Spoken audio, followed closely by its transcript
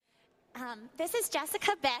This is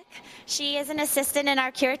Jessica Beck. She is an assistant in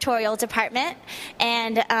our curatorial department,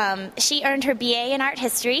 and she earned her BA in art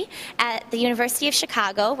history at the University of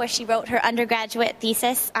Chicago, where she wrote her undergraduate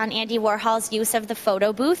thesis on Andy Warhol's use of the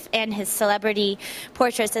photo booth and his celebrity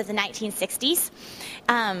portraits of the 1960s.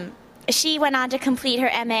 She went on to complete her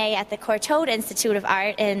MA at the Curatorial Institute of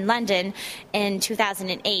Art in London in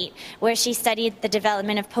 2008, where she studied the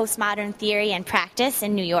development of postmodern theory and practice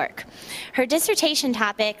in New York. Her dissertation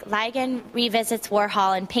topic, Ligon Revisits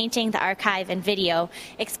Warhol in Painting, the Archive, and Video,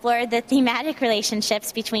 explored the thematic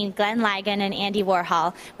relationships between Glenn Ligon and Andy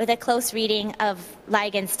Warhol, with a close reading of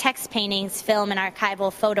Ligon's text paintings, film, and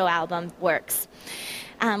archival photo album works.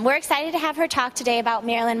 We're excited to have her talk today about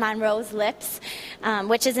Marilyn Monroe's Lips,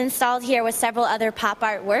 which is installed here with several other pop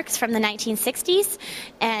art works from the 1960s.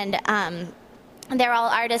 And they're all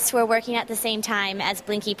artists who are working at the same time as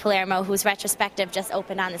Blinky Palermo, whose retrospective just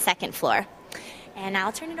opened on the second floor. And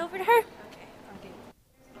I'll turn it over to her.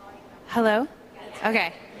 Hello?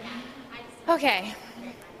 Okay.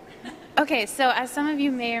 Okay, so as some of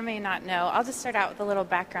you may or may not know, I'll just start out with a little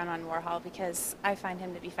background on Warhol because I find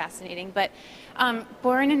him to be fascinating. But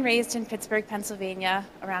born and raised in Pittsburgh, Pennsylvania,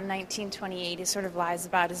 around 1928, he sort of lies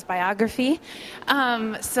about his biography.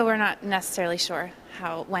 So we're not necessarily sure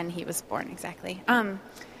when he was born exactly.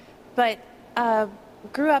 But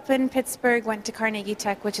grew up in Pittsburgh, went to Carnegie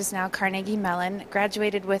Tech, which is now Carnegie Mellon,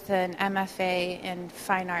 graduated with an MFA in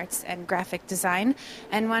Fine Arts and Graphic Design,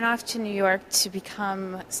 and went off to New York to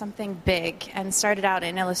become something big and started out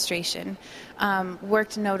in illustration.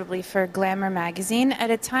 Worked notably for Glamour magazine at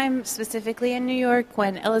a time specifically in New York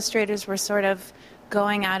when illustrators were sort of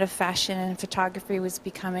going out of fashion and photography was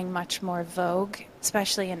becoming much more vogue,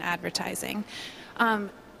 especially in advertising.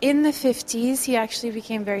 In the 50s, he actually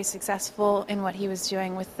became very successful in what he was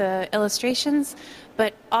doing with the illustrations,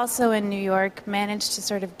 but also in New York managed to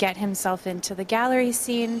sort of get himself into the gallery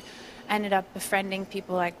scene, ended up befriending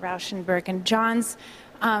people like Rauschenberg and Johns,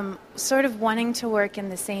 sort of wanting to work in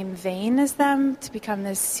the same vein as them to become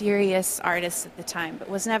this serious artist at the time, but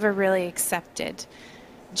was never really accepted.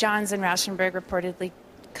 Johns and Rauschenberg reportedly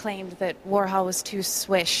claimed that Warhol was too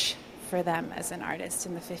swish for them as an artist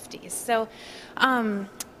in the 50s. So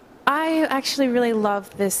I actually really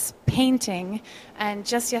love this painting, and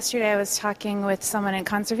just yesterday I was talking with someone in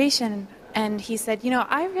conservation, and he said,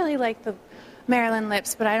 I really like the Marilyn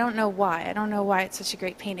Lips, but I don't know why. I don't know why it's such a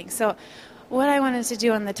great painting. So what I wanted to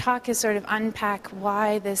do in the talk is sort of unpack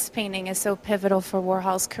why this painting is so pivotal for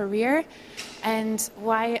Warhol's career, and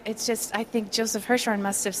why it's just, I think Joseph Hirshhorn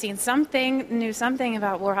must have knew something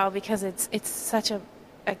about Warhol, because it's such a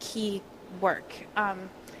key work.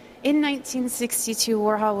 In 1962,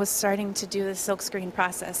 Warhol was starting to do the silkscreen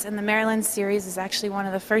process, and the Marilyn series is actually one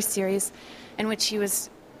of the first series in which he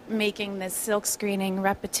was making this silkscreening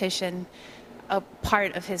repetition a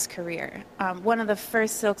part of his career. One of the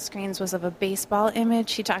first silkscreens was of a baseball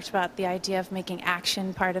image. He talked about the idea of making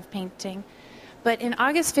action part of painting. But in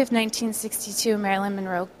August 5th, 1962, Marilyn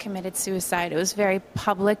Monroe committed suicide. It was a very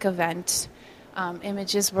public event.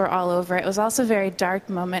 Images were all over. It was also a very dark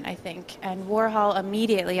moment, I think. And Warhol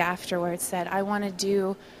immediately afterwards said, I want to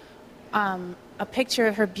do a picture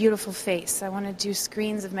of her beautiful face. I want to do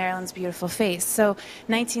screens of Marilyn's beautiful face. So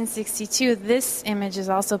 1962, this image is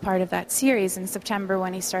also part of that series in September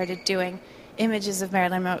when he started doing images of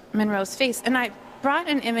Marilyn Monroe's face. And I brought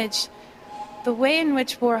an image, the way in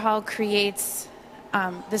which Warhol creates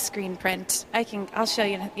the screen print. I'll show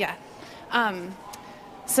you, yeah.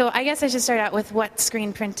 So I guess I should start out with what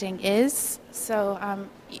screen printing is. So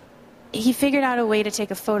he figured out a way to take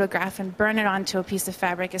a photograph and burn it onto a piece of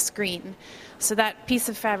fabric, a screen. So that piece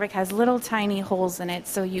of fabric has little tiny holes in it.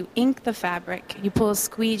 So you ink the fabric, you pull a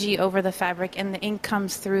squeegee over the fabric, and the ink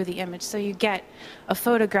comes through the image. So you get a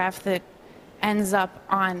photograph that ends up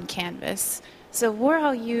on canvas. So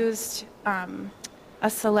Warhol used a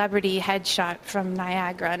celebrity headshot from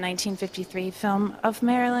Niagara, a 1953 film of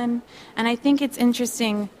Marilyn. And I think it's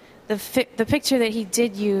interesting, the picture that he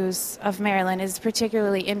did use of Marilyn is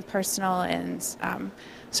particularly impersonal and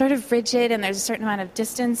sort of rigid, and there's a certain amount of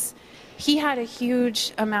distance. He had a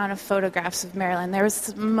huge amount of photographs of Marilyn. There was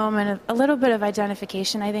a moment of a little bit of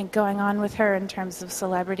identification, I think, going on with her in terms of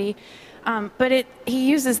celebrity. But he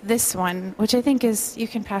uses this one, which I think is, you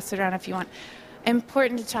can pass it around if you want,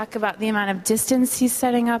 important to talk about the amount of distance he's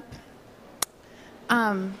setting up.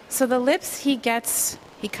 So the lips he cuts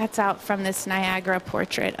out from this Niagara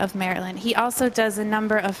portrait of Marilyn. He also does a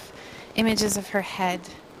number of images of her head.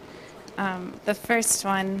 The first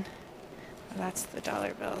one, that's the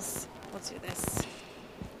dollar bills. We'll do this. The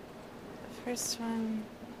first one.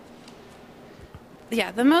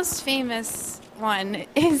 the most famous one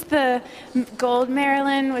is the gold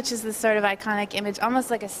Marilyn, which is the sort of iconic image, almost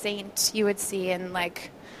like a saint you would see in like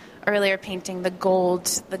earlier painting, the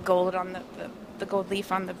gold on the gold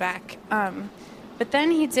leaf on the back. But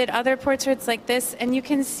then he did other portraits like this, and you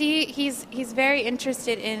can see he's very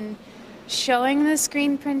interested in showing the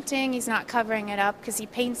screen printing. He's not covering it up because he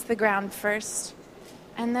paints the ground first.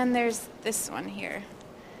 And then there's this one here,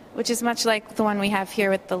 which is much like the one we have here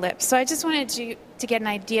with the lips. So I just wanted to get an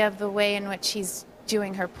idea of the way in which he's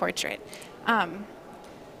doing her portrait.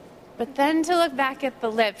 But then to look back at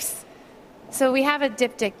the lips, so we have a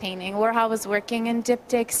diptych painting. Warhol was working in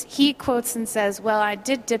diptychs. He quotes and says, well, I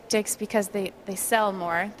did diptychs because they sell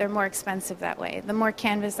more. They're more expensive that way. The more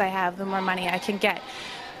canvas I have, the more money I can get.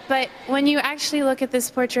 But when you actually look at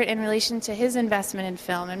this portrait in relation to his investment in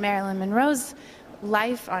film and Marilyn Monroe's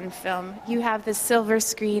life on film, you have this silver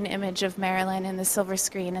screen image of Marilyn in the silver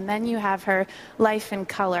screen, and then you have her life in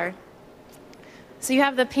color. So you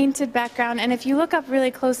have the painted background, and if you look up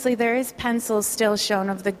really closely, there is pencils still shown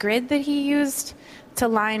of the grid that he used to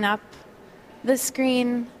line up the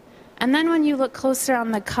screen. And then when you look closer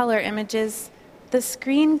on the color images, the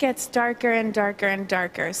screen gets darker and darker and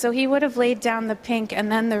darker. So he would have laid down the pink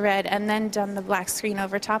and then the red and then done the black screen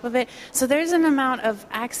over top of it. So there's an amount of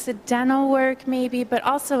accidental work maybe, but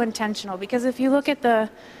also intentional, because if you look at the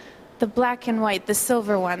black and white, the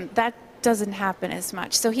silver one, that doesn't happen as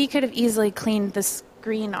much. So he could have easily cleaned the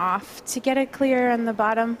screen off to get it clear on the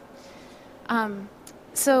bottom.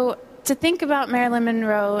 So to think about Marilyn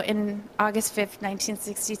Monroe in August 5th,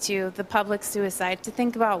 1962, the public suicide, to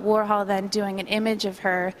think about Warhol then doing an image of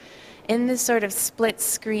her in this sort of split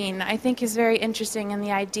screen, I think is very interesting in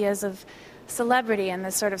the ideas of celebrity and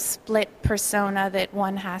the sort of split persona that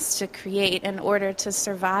one has to create in order to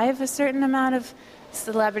survive a certain amount of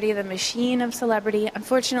celebrity, the machine of celebrity.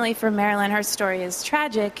 Unfortunately for Marilyn, her story is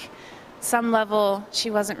tragic. Some level, she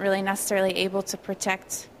wasn't really necessarily able to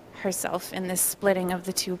protect herself in this splitting of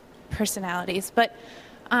the two personalities. But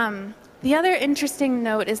the other interesting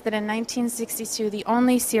note is that in 1962, the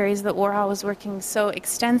only series that Warhol was working so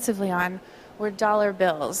extensively on were dollar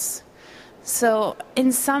bills. So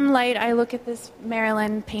in some light, I look at this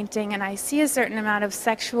Marilyn painting and I see a certain amount of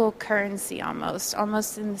sexual currency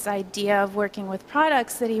almost in this idea of working with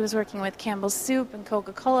products that he was working with, Campbell's Soup and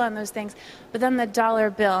Coca-Cola and those things, but then the dollar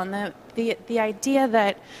bill and the idea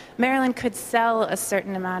that Marilyn could sell a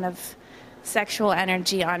certain amount of sexual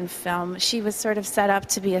energy on film. She was sort of set up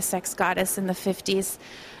to be a sex goddess in the 50s.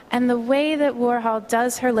 And the way that Warhol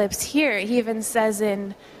does her lips here, he even says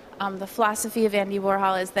in the philosophy of Andy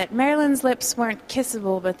Warhol, is that Marilyn's lips weren't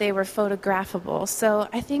kissable, but they were photographable. So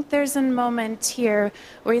I think there's a moment here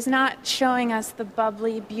where he's not showing us the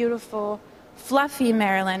bubbly, beautiful, fluffy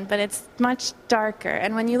Marilyn, but it's much darker.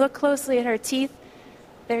 And when you look closely at her teeth,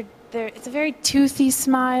 it's a very toothy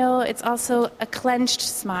smile. It's also a clenched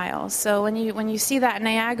smile. So when you see that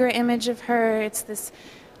Niagara image of her, it's this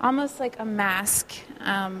almost like a mask,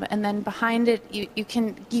 and then behind it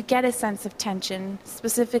you get a sense of tension,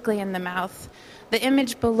 specifically in the mouth. The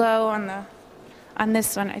image below on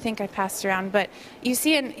this one, I think I passed around, but you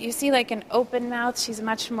see like an open mouth. She's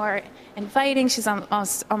much more inviting. She's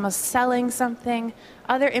almost selling something.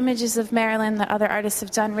 Other images of Marilyn that other artists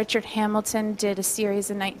have done. Richard Hamilton did a series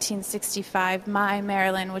in 1965, My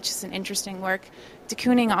Marilyn, which is an interesting work. De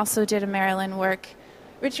Kooning also did a Marilyn work.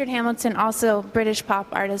 Richard Hamilton, also British pop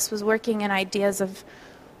artist, was working in ideas of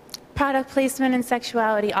product placement and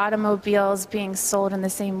sexuality, automobiles being sold in the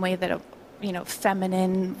same way that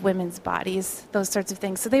feminine women's bodies, those sorts of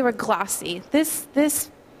things. So they were glossy. This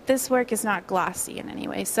work is not glossy in any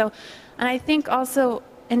way. So, and I think also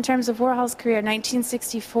in terms of Warhol's career,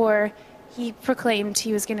 1964, he proclaimed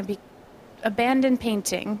he was going to abandon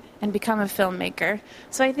painting and become a filmmaker.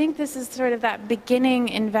 So I think this is sort of that beginning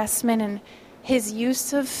investment in his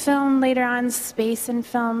use of film later on, space in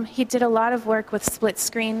film. He did a lot of work with split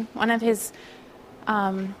screen. One of his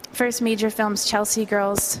first major films, Chelsea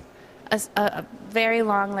Girls, a very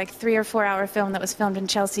long, like 3 or 4 hour film that was filmed in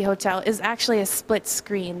Chelsea Hotel, is actually a split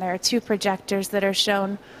screen. There are 2 projectors that are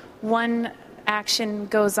shown. One action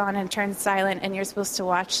goes on and turns silent, and you're supposed to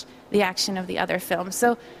watch the action of the other film.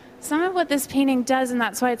 So some of what this painting does, and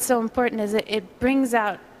that's why it's so important, is it brings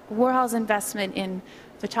out Warhol's investment in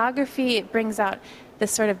photography. It brings out the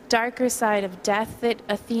sort of darker side of death,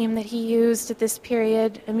 a theme that he used at this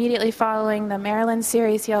period. Immediately following the Marilyn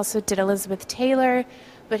series, he also did Elizabeth Taylor,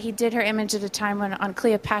 but he did her image at a time when on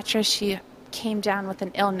Cleopatra she came down with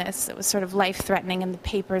an illness that was sort of life-threatening. In the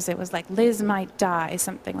papers, it was like, Liz might die,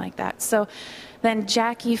 something like that. So then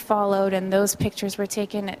Jackie followed, and those pictures were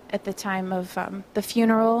taken at the time of the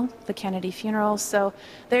funeral, the Kennedy funeral. So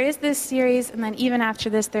there is this series, and then even after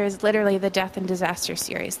this, there is literally the Death and Disaster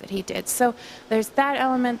series that he did. So there's that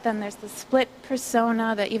element, then there's the split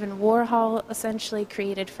persona that even Warhol essentially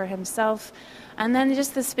created for himself, and then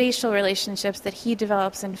just the spatial relationships that he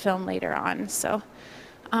develops in film later on. So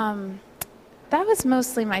that was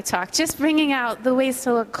mostly my talk, just bringing out the ways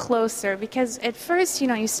to look closer, because at first,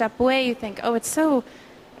 you step away, you think, oh, it's so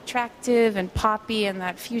attractive and poppy, and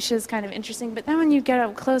that fuchsia is kind of interesting, but then when you get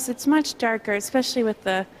up close, it's much darker, especially with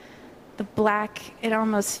the black. It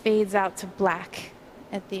almost fades out to black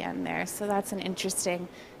at the end there, so that's an interesting,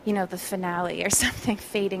 the finale or something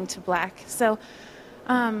fading to black. So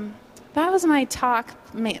that was my talk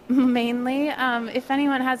mainly. If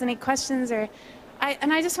anyone has any questions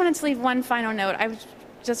I just wanted to leave one final note. I was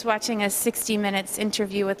just watching a 60 Minutes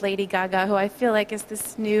interview with Lady Gaga, who I feel like is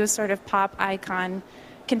this new sort of pop icon,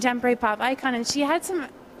 contemporary pop icon, and she had some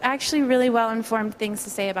actually really well-informed things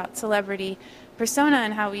to say about celebrity persona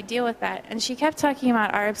and how we deal with that. And she kept talking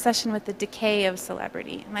about our obsession with the decay of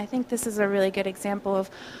celebrity. And I think this is a really good example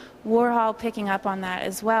of Warhol picking up on that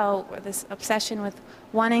as well, this obsession with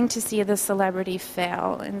wanting to see the celebrity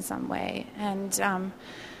fail in some way. And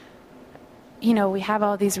we have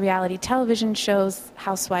all these reality television shows,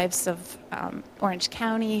 housewives of Orange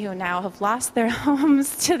County, who now have lost their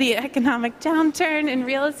homes to the economic downturn in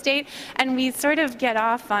real estate, and we sort of get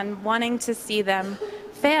off on wanting to see them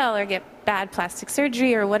fail or get bad plastic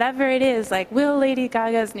surgery or whatever it is, like, will Lady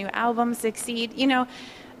Gaga's new album succeed?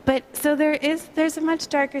 But so there's a much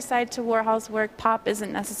darker side to Warhol's work. Pop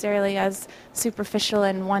isn't necessarily as superficial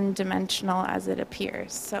and one-dimensional as it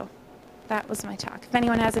appears. So that was my talk. If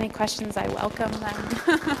anyone has any questions, I welcome them.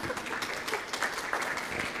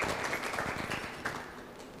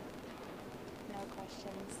 No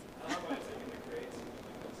questions.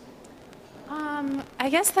 I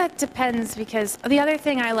guess that depends, because the other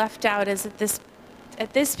thing I left out is that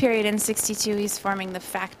at this period in '62, he's forming the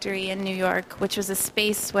Factory in New York, which was a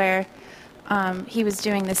space where he was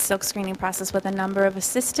doing this silk screening process with a number of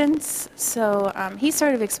assistants. So he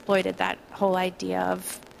sort of exploited that whole idea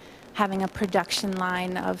of having a production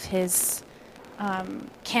line of his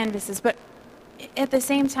canvases. But at the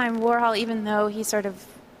same time, Warhol, even though he sort of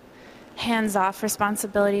hands off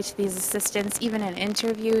responsibility to these assistants, even in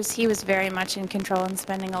interviews, he was very much in control and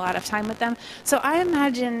spending a lot of time with them. So I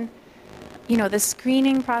imagine, the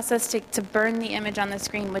screening process to burn the image on the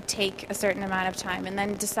screen would take a certain amount of time, and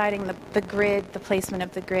then deciding the grid, the placement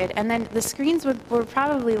of the grid. And then the screens were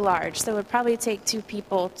probably large, so it would probably take two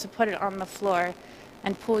people to put it on the floor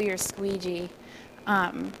and pull your squeegee.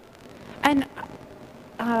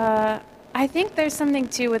 I think there's something,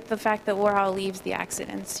 too, with the fact that Warhol leaves the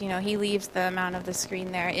accidents. He leaves the amount of the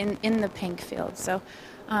screen there in the pink field. So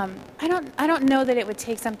I don't know that it would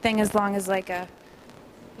take something as long as like a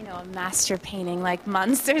master painting, like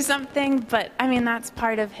months or something. But, I mean, that's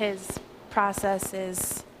part of his process,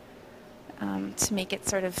 is to make it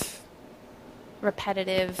sort of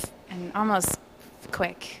repetitive and almost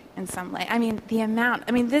quick in some way. I mean,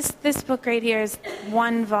 this book right here is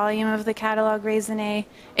one volume of the catalog raisonné.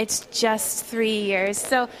 It's just 3 years.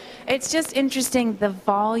 So it's just interesting, the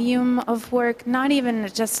volume of work, not even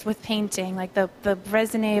just with painting. Like the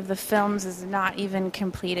raisonné of the films is not even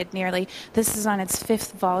completed nearly. This is on its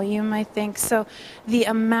 5th volume, I think. So the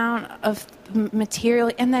amount of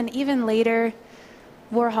material, and then even later,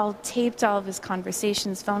 Warhol taped all of his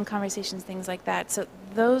conversations, phone conversations, things like that. So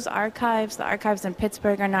those archives, the archives in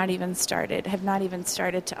Pittsburgh, have not even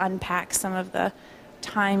started to unpack some of the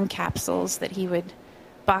time capsules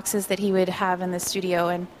boxes that he would have in the studio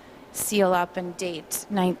and seal up and date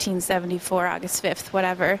 1974, August 5th,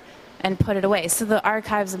 whatever, and put it away. So the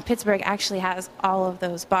archives in Pittsburgh actually has all of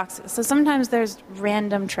those boxes. So sometimes there's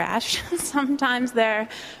random trash. Sometimes there are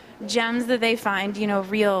gems that they find,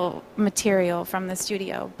 real material from the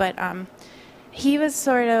studio. But he was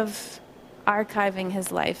sort of archiving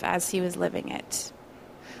his life as he was living it.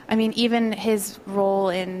 I mean, even his role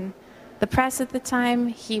in the press at the time,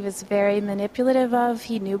 he was very manipulative of.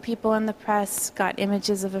 He knew people in the press, got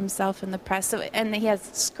images of himself in the press. So, and he has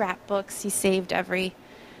scrapbooks. He saved every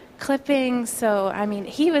clipping. So, I mean,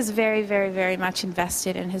 he was very, very, very much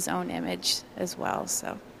invested in his own image as well.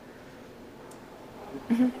 So.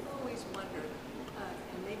 Mm-hmm.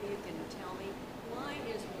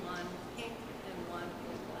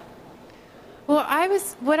 Well,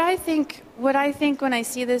 what I think when I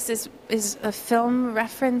see this is a film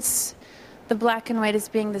reference the black and white as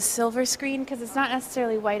being the silver screen, because it's not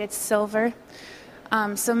necessarily white, it's silver.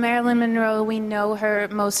 So Marilyn Monroe, we know her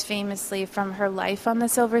most famously from her life on the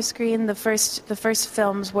silver screen. The first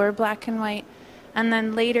films were black and white, and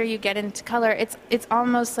then later you get into color. It's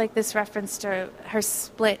almost like this reference to her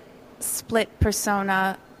split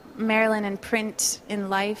persona, Marilyn in print in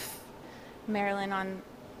life, Marilyn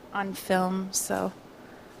on film. So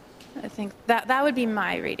I think that would be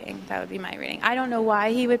my reading. That would be my reading. I don't know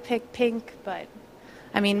why he would pick pink, but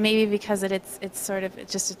I mean maybe because it's sort of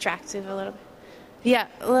just attractive a little bit. Yeah,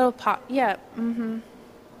 a little pop. Yeah.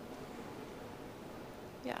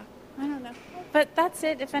 Yeah, I don't know. But that's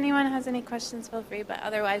it. If anyone has any questions, feel free. But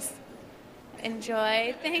otherwise,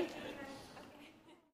 enjoy. Thank you.